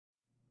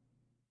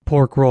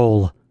Pork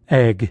Roll,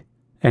 Egg,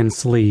 and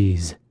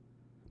Sleaze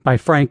by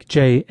Frank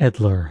J.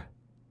 Edler.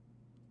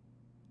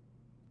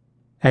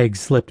 Egg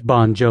slipped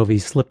Bon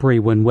Jovi's Slippery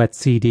When Wet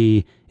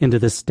CD into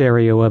the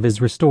stereo of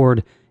his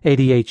restored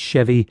 88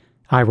 Chevy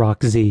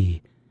IROC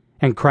Z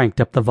and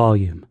cranked up the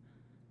volume.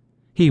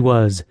 He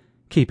was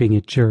keeping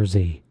it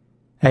Jersey.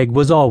 Egg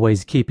was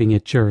always keeping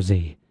it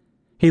Jersey.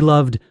 He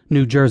loved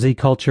New Jersey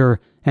culture,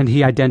 and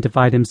he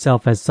identified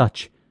himself as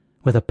such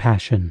with a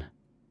passion.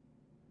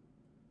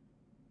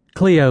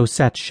 Cleo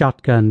sat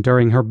shotgun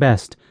during her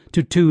best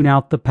to tune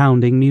out the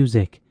pounding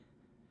music.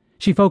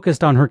 She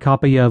focused on her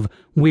copy of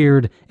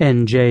Weird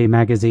NJ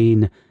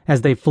magazine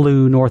as they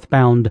flew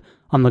northbound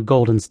on the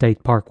Golden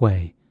State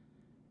Parkway.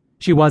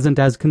 She wasn't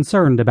as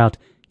concerned about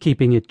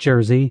keeping it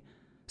Jersey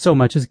so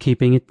much as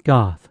keeping it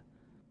goth.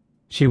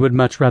 She would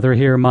much rather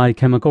hear My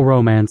Chemical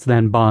Romance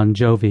than Bon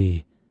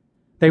Jovi.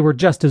 They were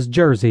just as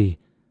Jersey,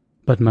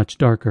 but much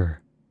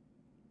darker.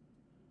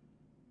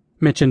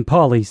 Mitch and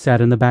Polly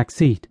sat in the back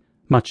seat,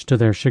 much to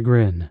their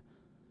chagrin.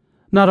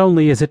 Not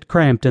only is it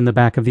cramped in the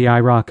back of the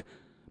IROC,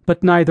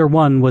 but neither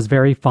one was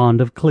very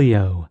fond of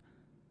Cleo.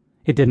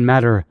 It didn't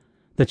matter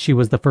that she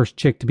was the first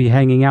chick to be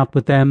hanging out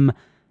with them,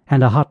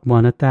 and a hot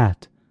one at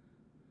that.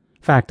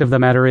 Fact of the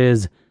matter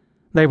is,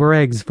 they were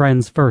Egg's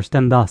friends first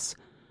and thus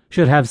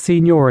should have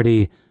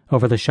seniority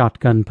over the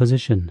shotgun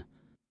position.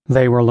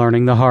 They were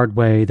learning the hard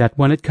way that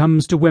when it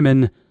comes to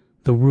women,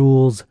 the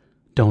rules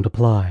don't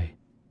apply.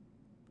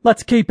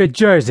 "Let's keep it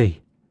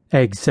Jersey,"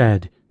 Egg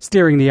said,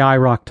 steering the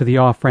IROC to the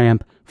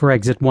off-ramp for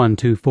exit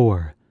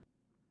 124.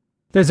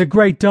 "There's a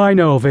great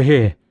diner over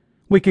here.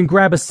 We can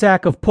grab a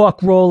sack of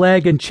pork roll,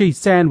 egg, and cheese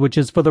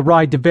sandwiches for the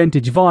ride to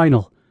Vintage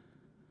Vinyl.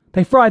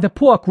 They fry the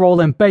pork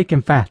roll in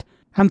bacon fat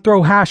and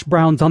throw hash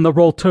browns on the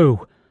roll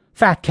too,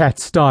 Fat Cat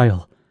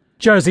style.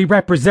 Jersey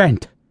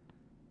represent."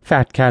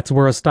 Fat Cats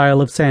were a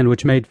style of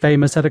sandwich made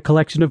famous at a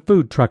collection of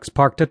food trucks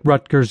parked at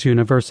Rutgers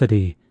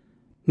University.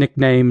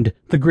 Nicknamed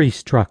the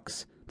Grease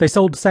Trucks, they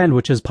sold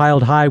sandwiches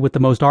piled high with the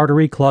most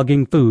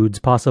artery-clogging foods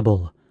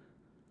possible.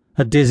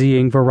 A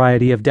dizzying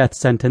variety of death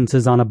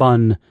sentences on a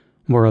bun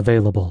were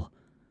available.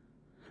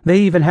 They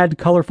even had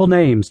colorful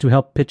names to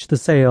help pitch the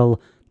sale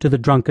to the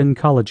drunken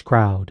college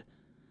crowd.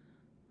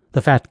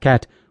 The Fat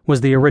Cat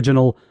was the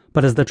original,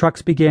 but as the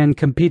trucks began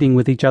competing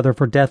with each other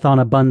for death on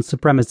a bun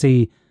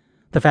supremacy,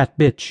 the Fat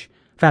Bitch,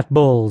 Fat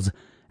Bulls,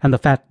 and the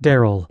Fat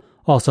Darryl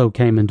also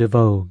came into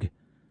vogue.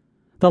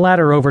 The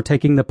latter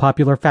overtaking the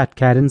popular Fat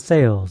Cat in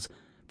sales,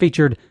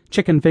 featured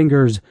chicken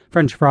fingers,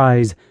 French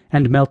fries,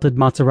 and melted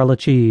mozzarella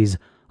cheese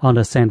on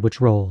a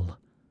sandwich roll.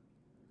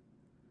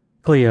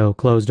 Cleo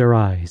closed her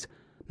eyes,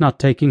 not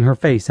taking her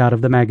face out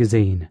of the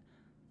magazine.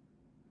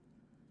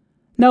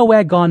 "No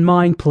egg on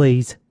mine,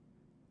 please,"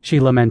 she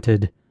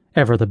lamented,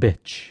 ever the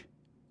bitch.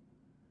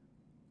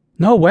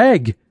 "No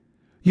egg?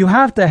 You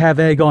have to have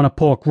egg on a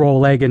pork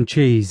roll, egg and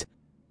cheese.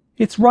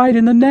 It's right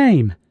in the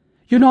name.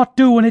 You're not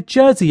doing it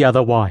Jersey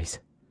otherwise,"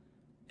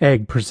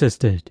 Egg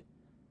persisted.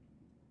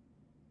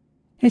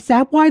 "Is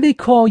that why they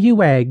call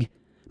you Egg?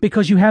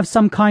 Because you have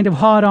some kind of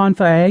hard-on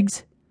for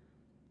eggs?"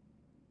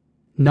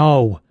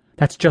 "No,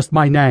 that's just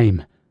my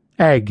name.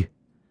 Egg,"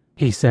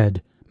 he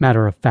said,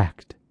 matter of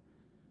fact.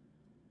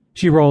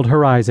 She rolled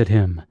her eyes at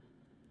him.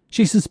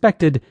 She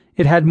suspected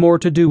it had more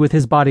to do with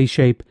his body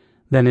shape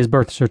than his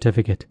birth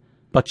certificate,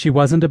 but she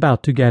wasn't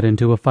about to get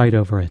into a fight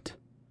over it.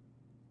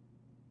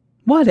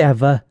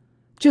 "Whatever.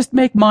 Just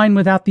make mine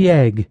without the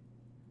egg."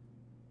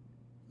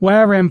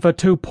 "We're in for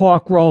 2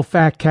 pork roll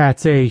Fat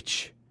Cats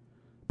each,"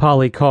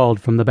 Polly called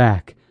from the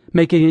back,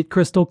 making it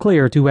crystal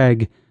clear to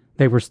Egg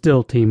they were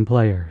still team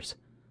players.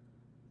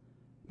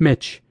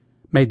 Mitch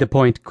made the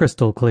point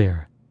crystal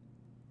clear.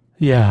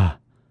 "Yeah,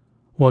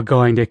 we're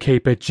going to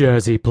keep it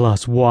Jersey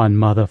 +1,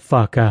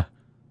 motherfucker."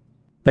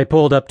 They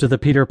pulled up to the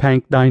Peter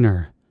Pank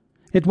Diner.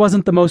 It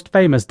wasn't the most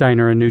famous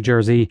diner in New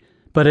Jersey,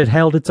 but it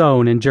held its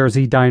own in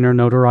Jersey diner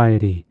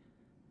notoriety.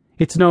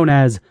 It's known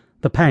as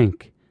the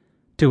Pank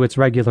to its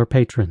regular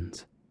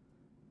patrons.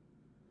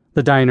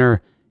 The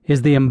diner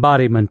is the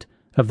embodiment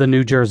of the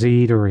New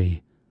Jersey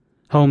eatery.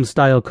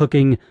 Home-style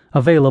cooking,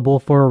 available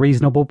for a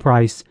reasonable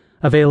price,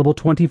 available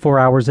 24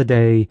 hours a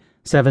day,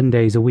 7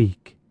 days a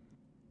week.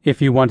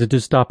 If you wanted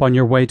to stop on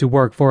your way to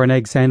work for an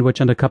egg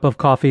sandwich and a cup of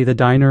coffee, the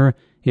diner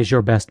is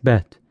your best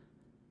bet.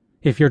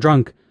 If you're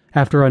drunk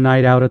after a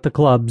night out at the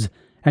clubs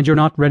and you're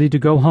not ready to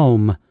go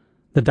home,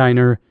 the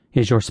diner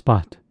is your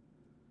spot.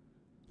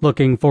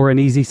 Looking for an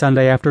easy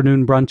Sunday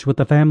afternoon brunch with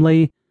the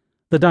family?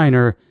 The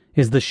diner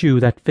is the shoe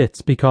that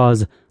fits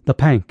because the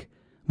Pank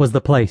was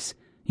the place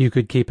you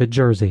could keep it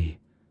Jersey.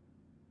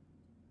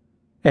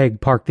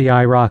 Egg parked the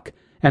IROC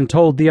and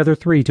told the other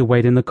 3 to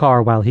wait in the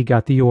car while he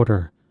got the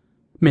order.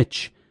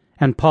 Mitch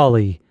and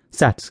Polly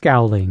sat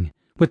scowling,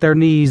 with their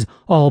knees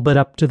all but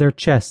up to their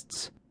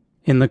chests,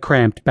 in the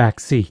cramped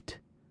back seat.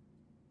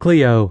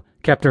 Cleo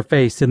kept her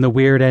face in the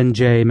Weird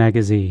NJ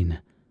magazine.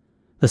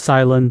 The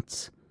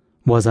silence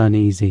was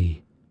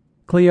uneasy.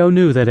 Cleo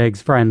knew that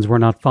Egg's friends were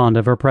not fond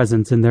of her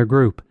presence in their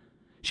group.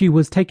 She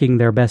was taking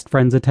their best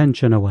friend's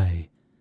attention away.